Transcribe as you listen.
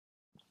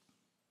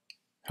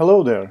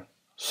Hello there!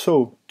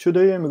 So,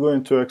 today I'm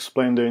going to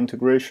explain the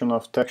integration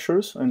of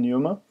textures and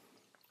Yuma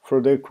for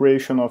the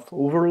creation of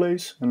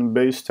overlays and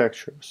base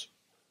textures.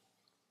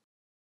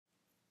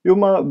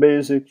 Yuma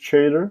Basic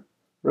Shader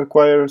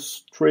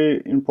requires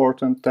three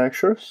important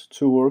textures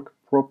to work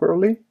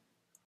properly: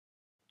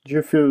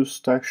 diffuse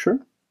texture,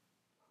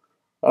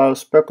 a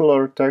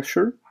specular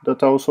texture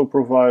that also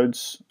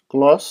provides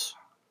gloss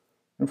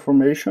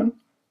information,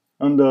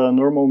 and a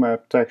normal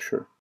map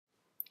texture.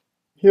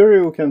 Here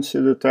you can see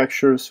the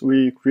textures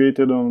we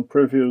created on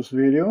previous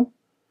video: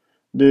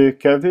 the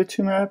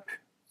cavity map,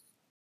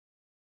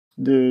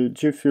 the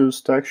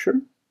diffuse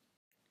texture,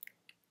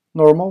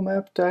 normal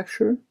map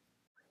texture,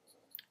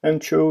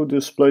 and two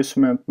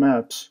displacement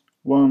maps,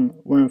 one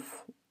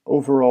with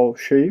overall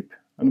shape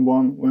and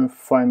one with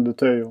fine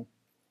detail.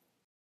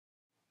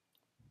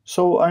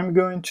 So I'm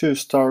going to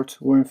start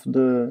with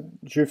the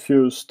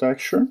diffuse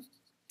texture.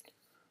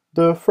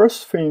 The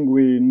first thing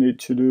we need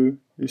to do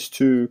is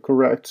to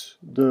correct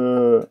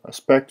the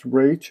aspect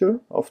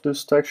ratio of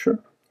this texture.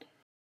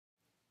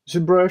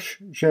 ZBrush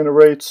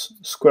generates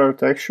square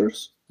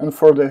textures, and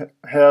for the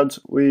head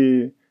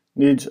we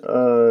need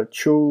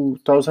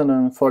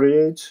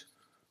 2048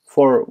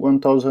 for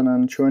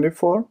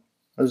 1024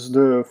 as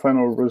the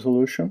final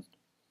resolution.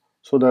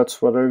 So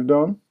that's what I've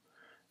done.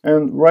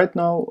 And right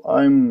now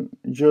I'm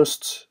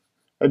just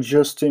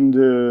adjusting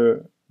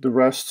the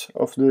rest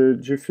of the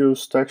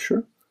diffuse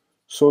texture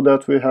so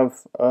that we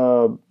have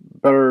a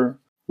better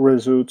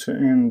result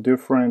in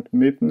different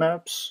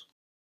bitmaps.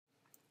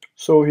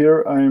 So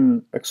here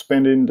I'm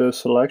expanding the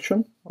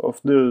selection of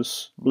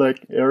this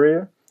black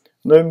area,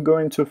 and I'm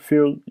going to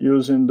fill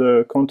using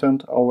the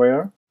content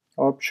aware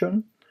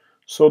option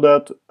so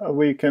that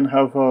we can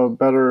have a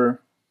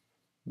better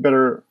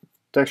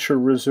texture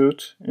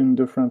result in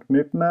different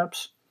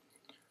bitmaps.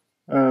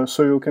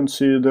 So you can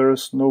see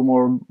there's no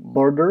more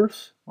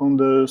borders on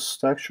this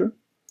texture.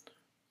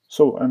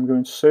 So I'm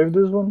going to save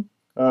this one.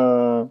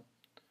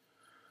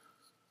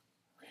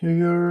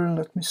 Here,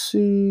 let me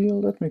see,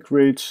 let me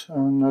create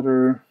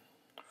another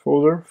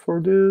folder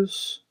for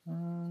this.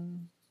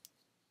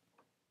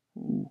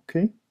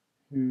 Okay,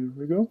 here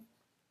we go.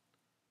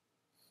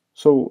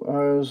 So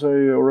as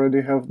I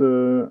already have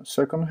the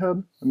second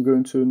head, I'm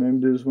going to name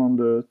this one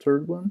the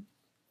third one.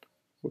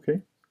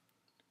 Okay,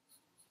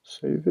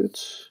 save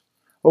it.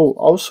 Oh,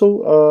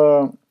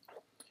 also,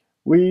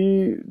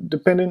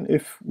 depending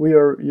if we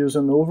are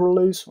using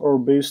overlays or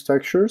base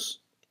textures,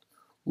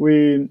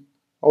 we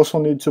also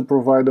need to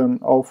provide an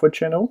alpha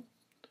channel.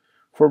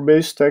 For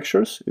base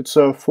textures, it's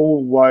a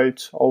full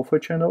white alpha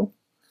channel,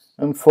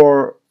 and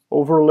for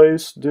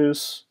overlays,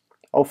 this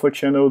alpha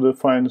channel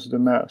defines the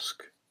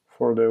mask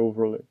for the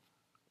overlay.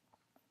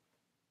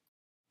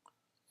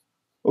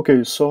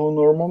 Okay, so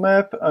normal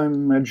map,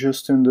 I'm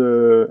adjusting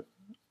the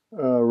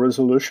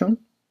resolution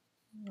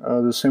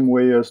the same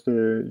way as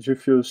the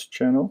diffuse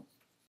channel.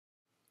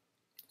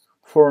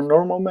 For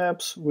normal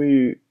maps,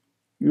 we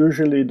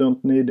usually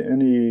don't need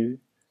any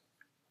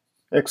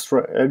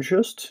extra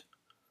adjust,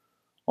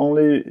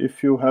 only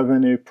if you have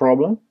any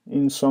problem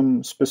in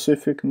some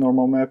specific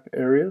normal map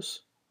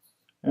areas.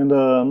 And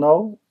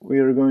now we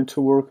are going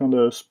to work on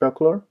the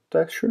specular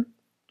texture.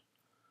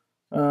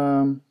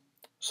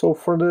 So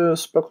for the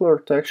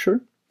specular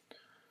texture,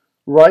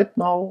 right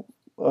now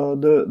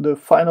the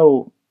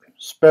final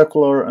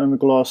specular and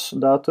gloss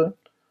data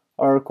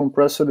are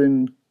compressed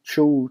in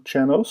two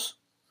channels.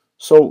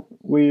 So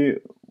we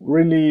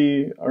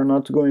really are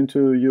not going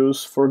to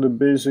use for the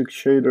basic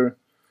shader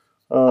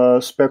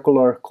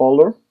specular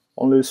color,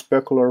 only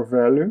specular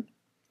value.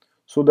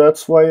 So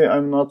that's why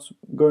I'm not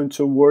going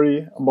to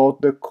worry about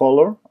the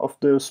color of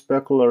the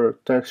specular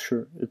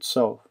texture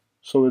itself.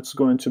 So it's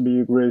going to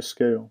be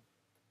grayscale.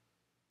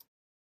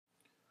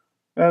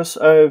 As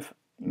I've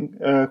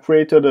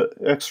created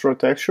extra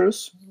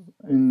textures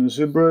in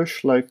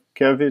ZBrush, like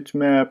cavity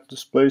map,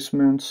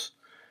 displacements,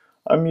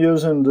 I'm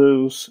using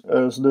those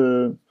as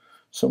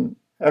some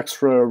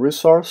extra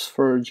resource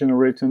for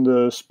generating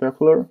the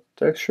specular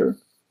texture.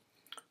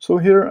 So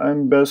here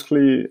I'm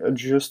basically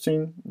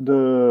adjusting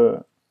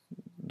those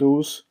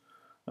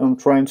and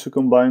trying to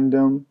combine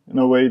them in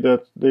a way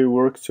that they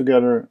work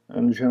together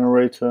and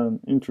generate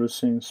an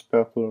interesting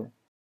specular.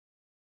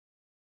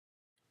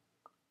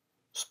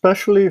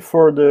 Especially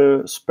for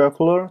the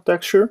specular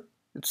texture,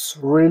 it's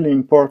really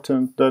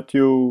important that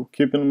you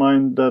keep in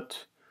mind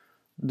that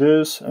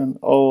this and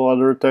all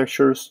other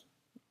textures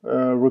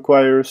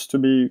requires to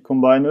be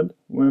combined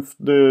with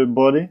the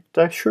body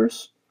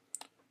textures.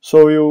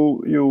 So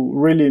you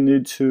really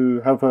need to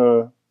have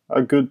a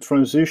good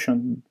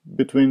transition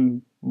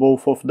between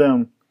both of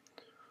them.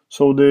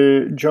 So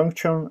the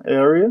junction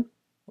area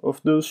of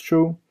those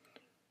two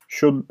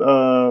should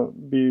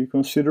be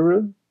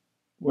considered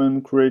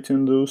when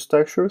creating those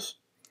textures,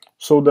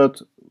 so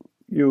that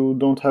you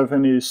don't have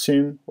any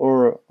seam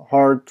or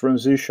hard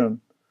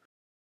transition.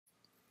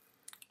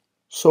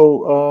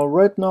 So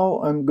right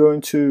now I'm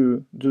going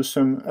to do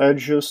some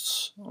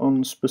adjusts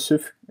on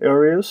specific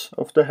areas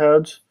of the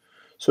head.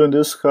 So in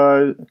this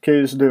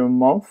case, the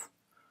mouth,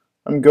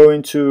 I'm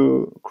going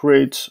to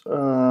create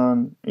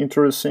an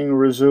interesting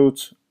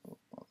result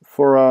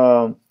for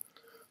a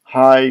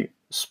high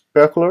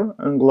specular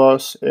and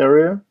gloss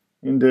area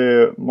in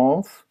the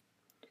mouth.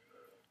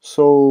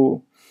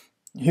 So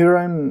here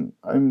I'm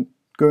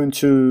going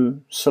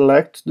to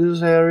select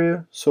this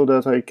area so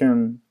that I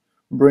can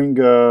bring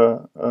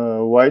a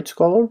white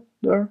color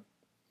there.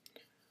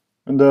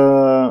 And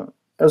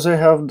as I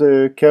have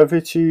the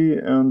cavity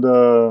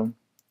and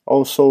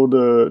also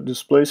the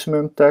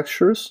displacement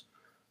textures,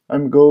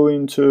 I'm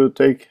going to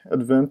take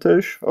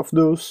advantage of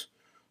those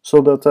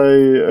so that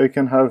I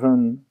can have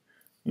an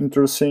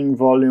interesting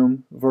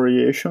volume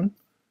variation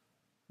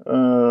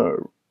uh,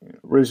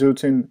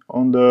 resulting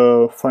on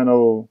the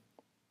final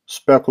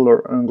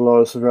specular and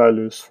gloss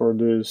values for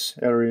this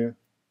area.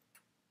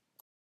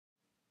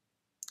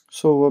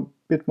 So a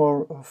bit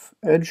more of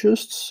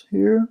edges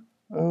here.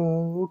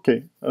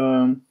 Okay.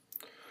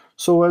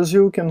 So as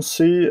you can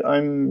see,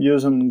 I'm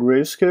using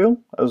grayscale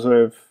as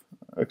I've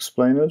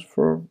explained it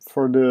for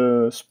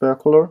the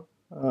specular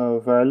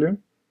value.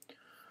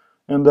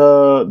 And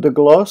the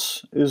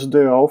gloss is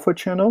the alpha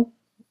channel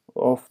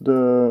of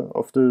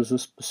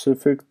this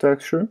specific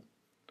texture.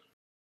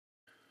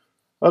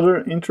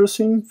 Other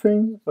interesting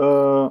thing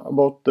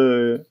about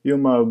the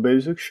Yuma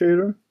basic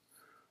shader,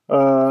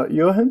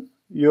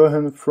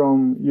 Johan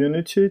from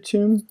Unity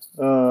team,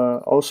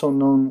 also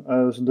known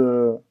as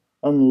the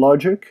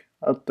Unlogic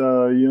at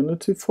the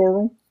Unity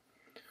forum,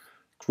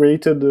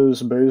 created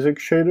this basic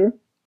shader,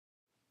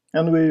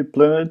 and we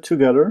planned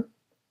together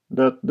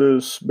that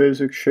this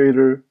basic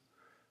shader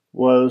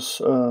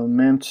was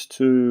meant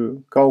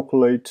to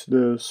calculate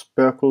the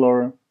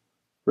specular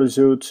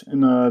result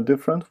in a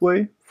different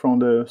way from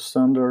the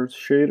standard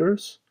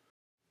shaders.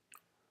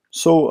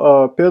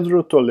 So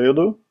Pedro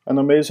Toledo, an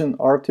amazing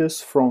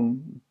artist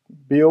from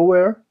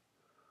BioWare,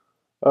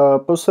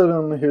 posted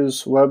on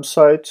his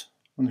website,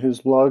 on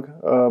his blog,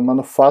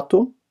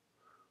 Manufato,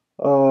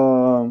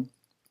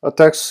 a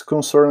text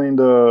concerning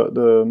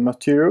the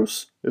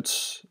materials.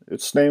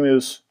 Its name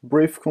is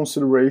Brief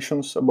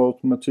Considerations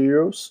about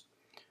Materials.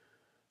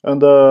 And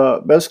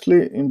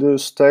basically in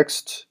this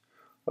text,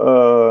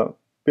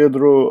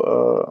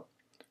 Pedro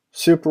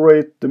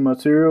separate the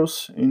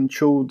materials in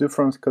two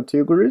different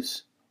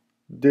categories: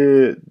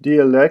 the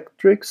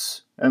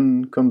dielectrics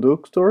and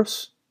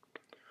conductors.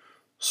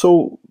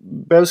 So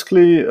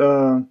basically,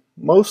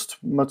 most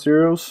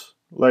materials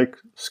like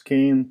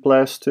skin,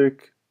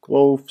 plastic,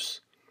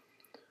 clothes,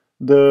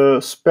 the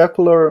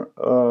specular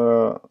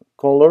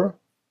color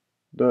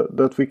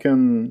that we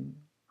can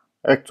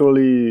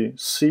actually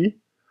see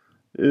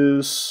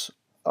is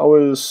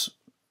always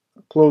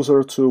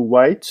closer to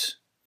white.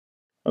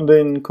 And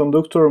then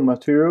conductor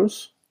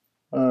materials,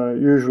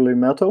 usually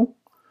metal,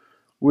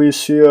 we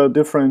see a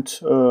different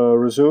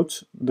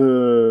result.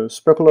 The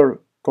specular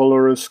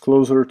color is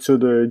closer to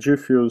the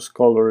diffuse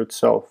color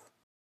itself.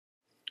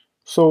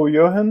 So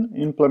Johan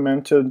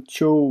implemented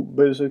two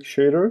basic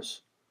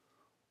shaders,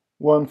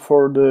 one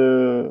for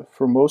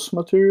most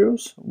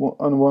materials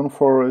and one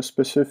for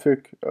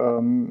specific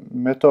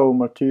metal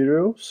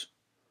materials,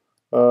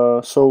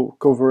 so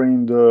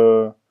covering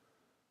the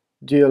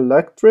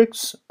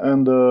dielectrics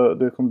and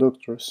the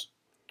conductors.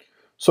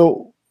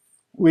 So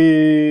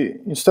we,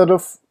 instead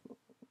of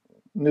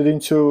needing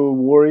to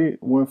worry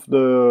with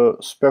the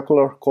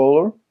specular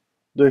color,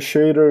 the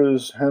shader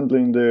is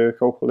handling the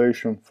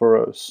calculation for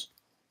us.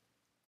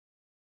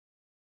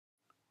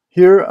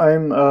 Here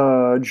I'm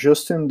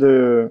adjusting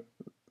the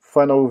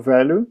final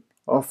value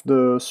of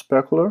the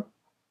specular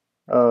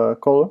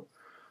color.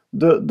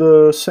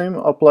 The same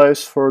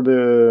applies for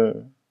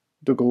the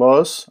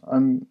gloss.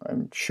 I'm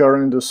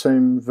sharing the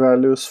same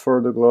values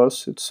for the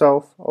gloss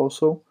itself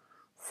also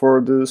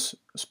for this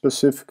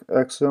specific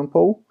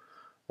example.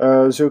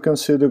 As you can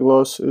see, the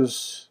gloss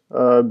is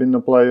been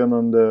applied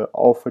on the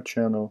alpha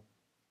channel.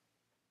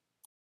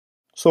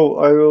 So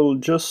I will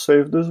just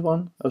save this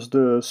one as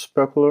the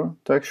specular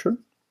texture.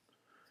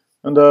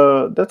 And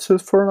that's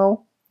it for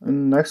now.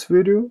 In the next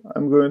video,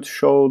 I'm going to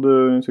show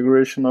the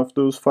integration of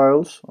those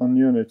files on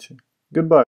Unity. Goodbye.